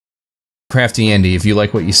Crafty Andy, if you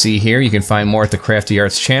like what you see here, you can find more at the Crafty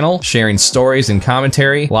Arts channel, sharing stories and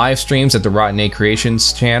commentary, live streams at the Rotten A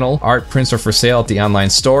Creations channel, art prints are for sale at the online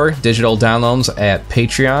store, digital downloads at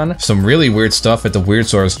Patreon, some really weird stuff at the Weird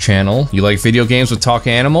Source channel. You like video games with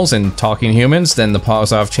talking animals and talking humans, then the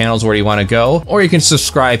Pause Off channel is where you want to go, or you can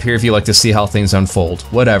subscribe here if you like to see how things unfold.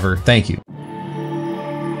 Whatever. Thank you.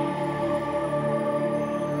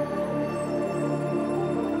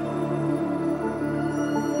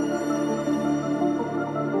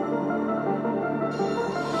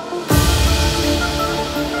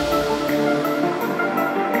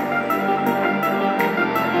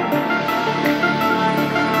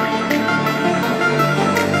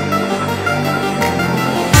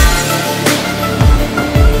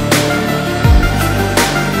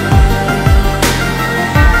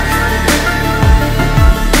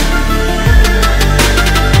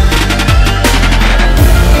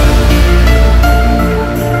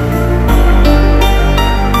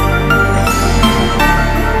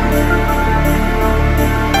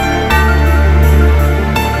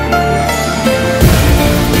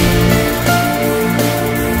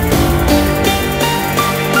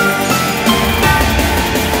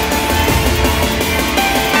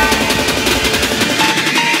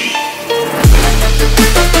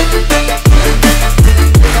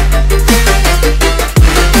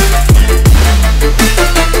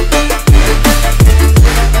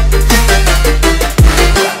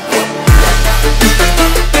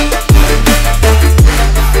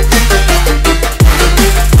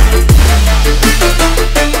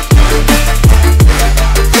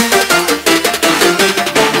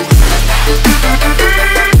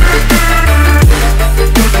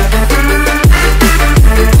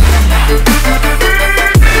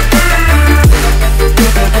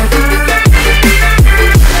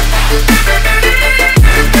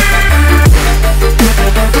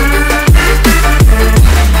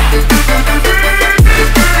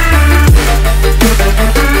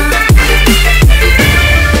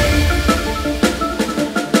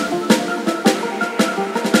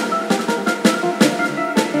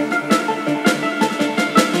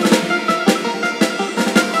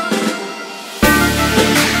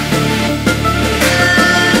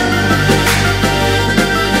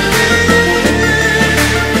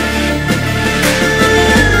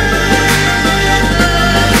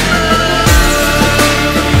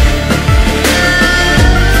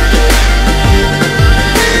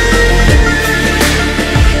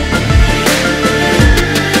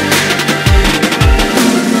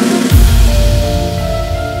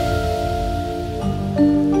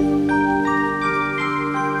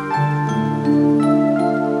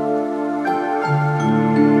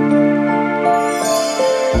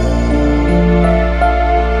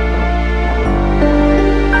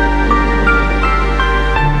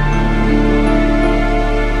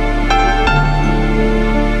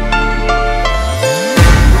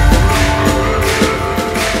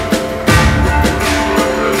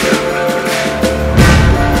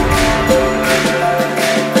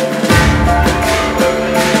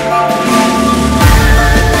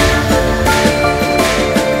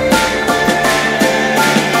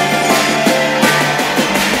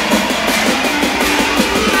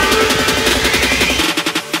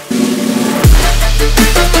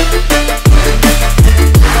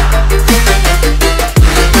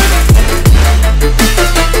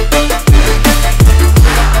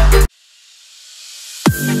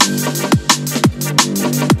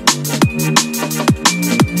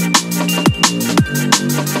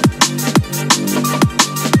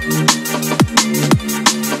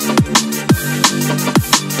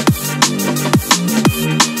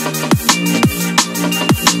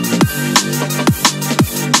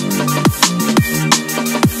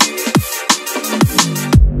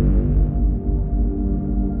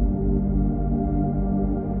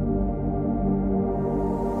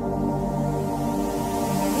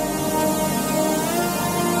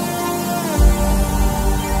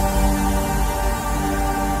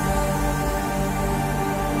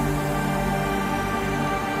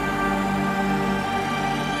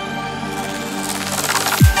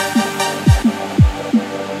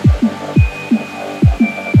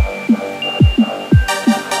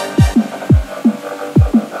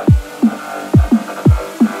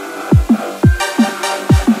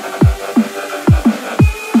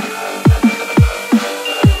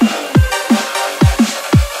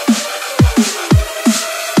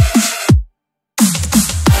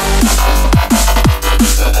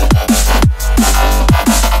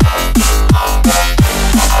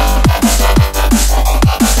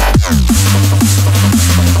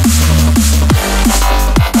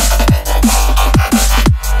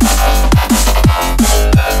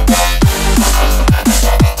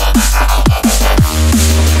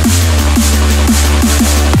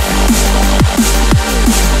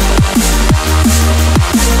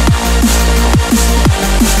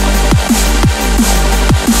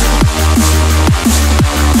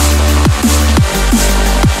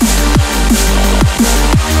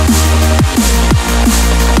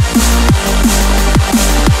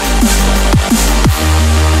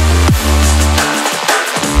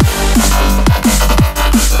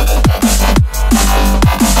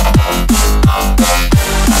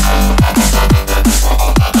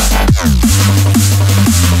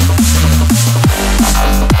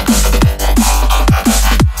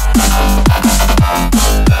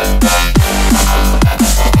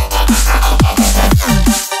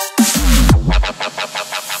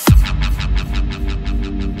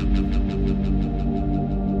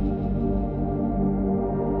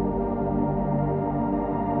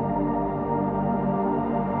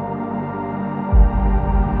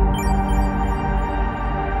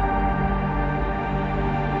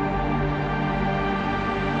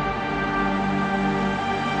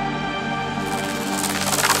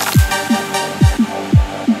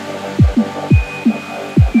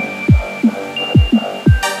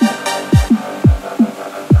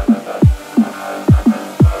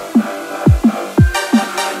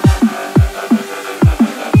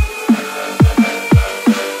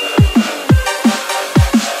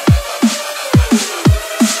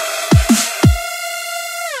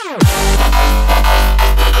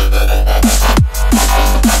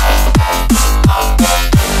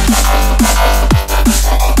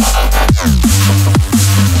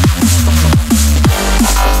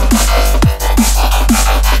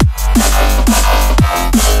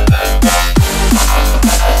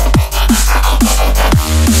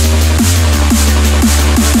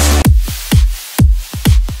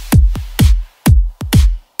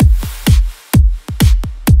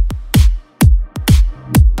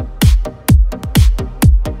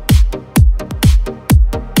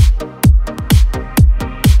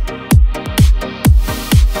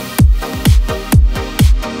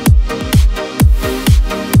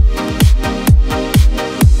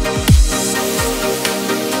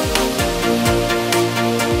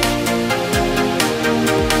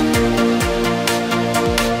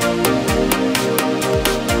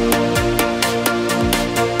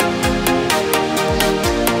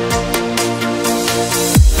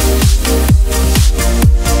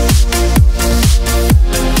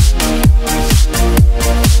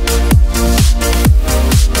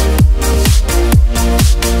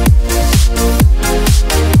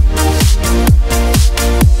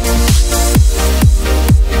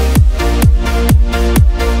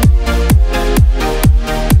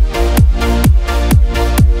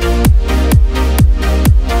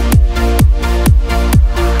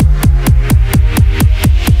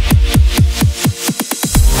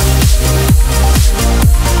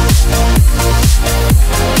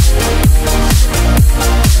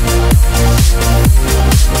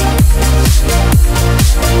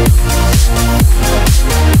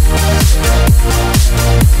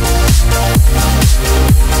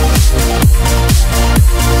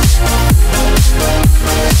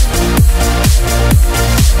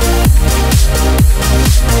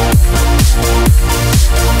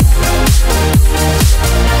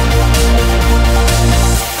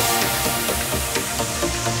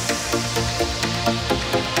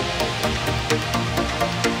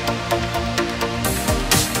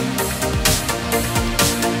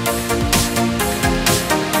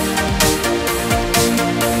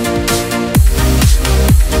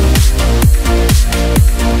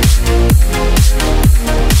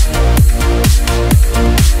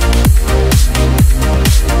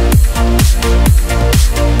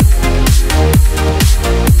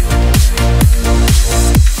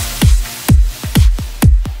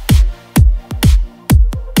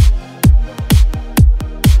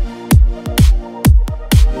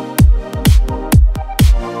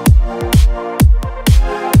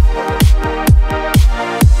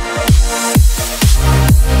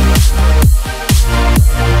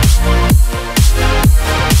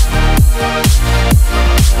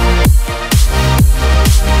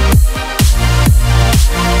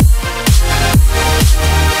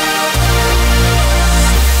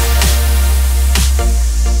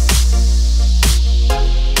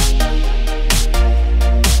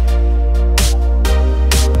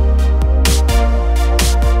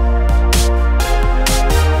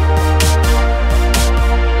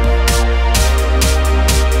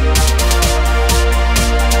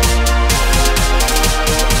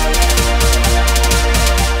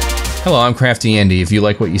 Hello, I'm Crafty Andy. If you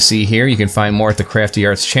like what you see here, you can find more at the Crafty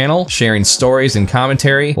Arts channel, sharing stories and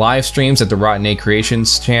commentary, live streams at the Rotten A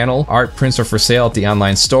Creations channel, art prints are for sale at the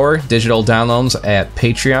online store, digital downloads at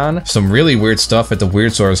Patreon, some really weird stuff at the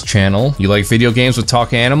Weird Source channel. You like video games with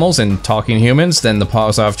talking animals and talking humans? Then the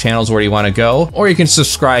Pause Off channel is where you want to go, or you can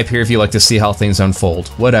subscribe here if you like to see how things unfold.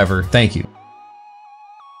 Whatever. Thank you.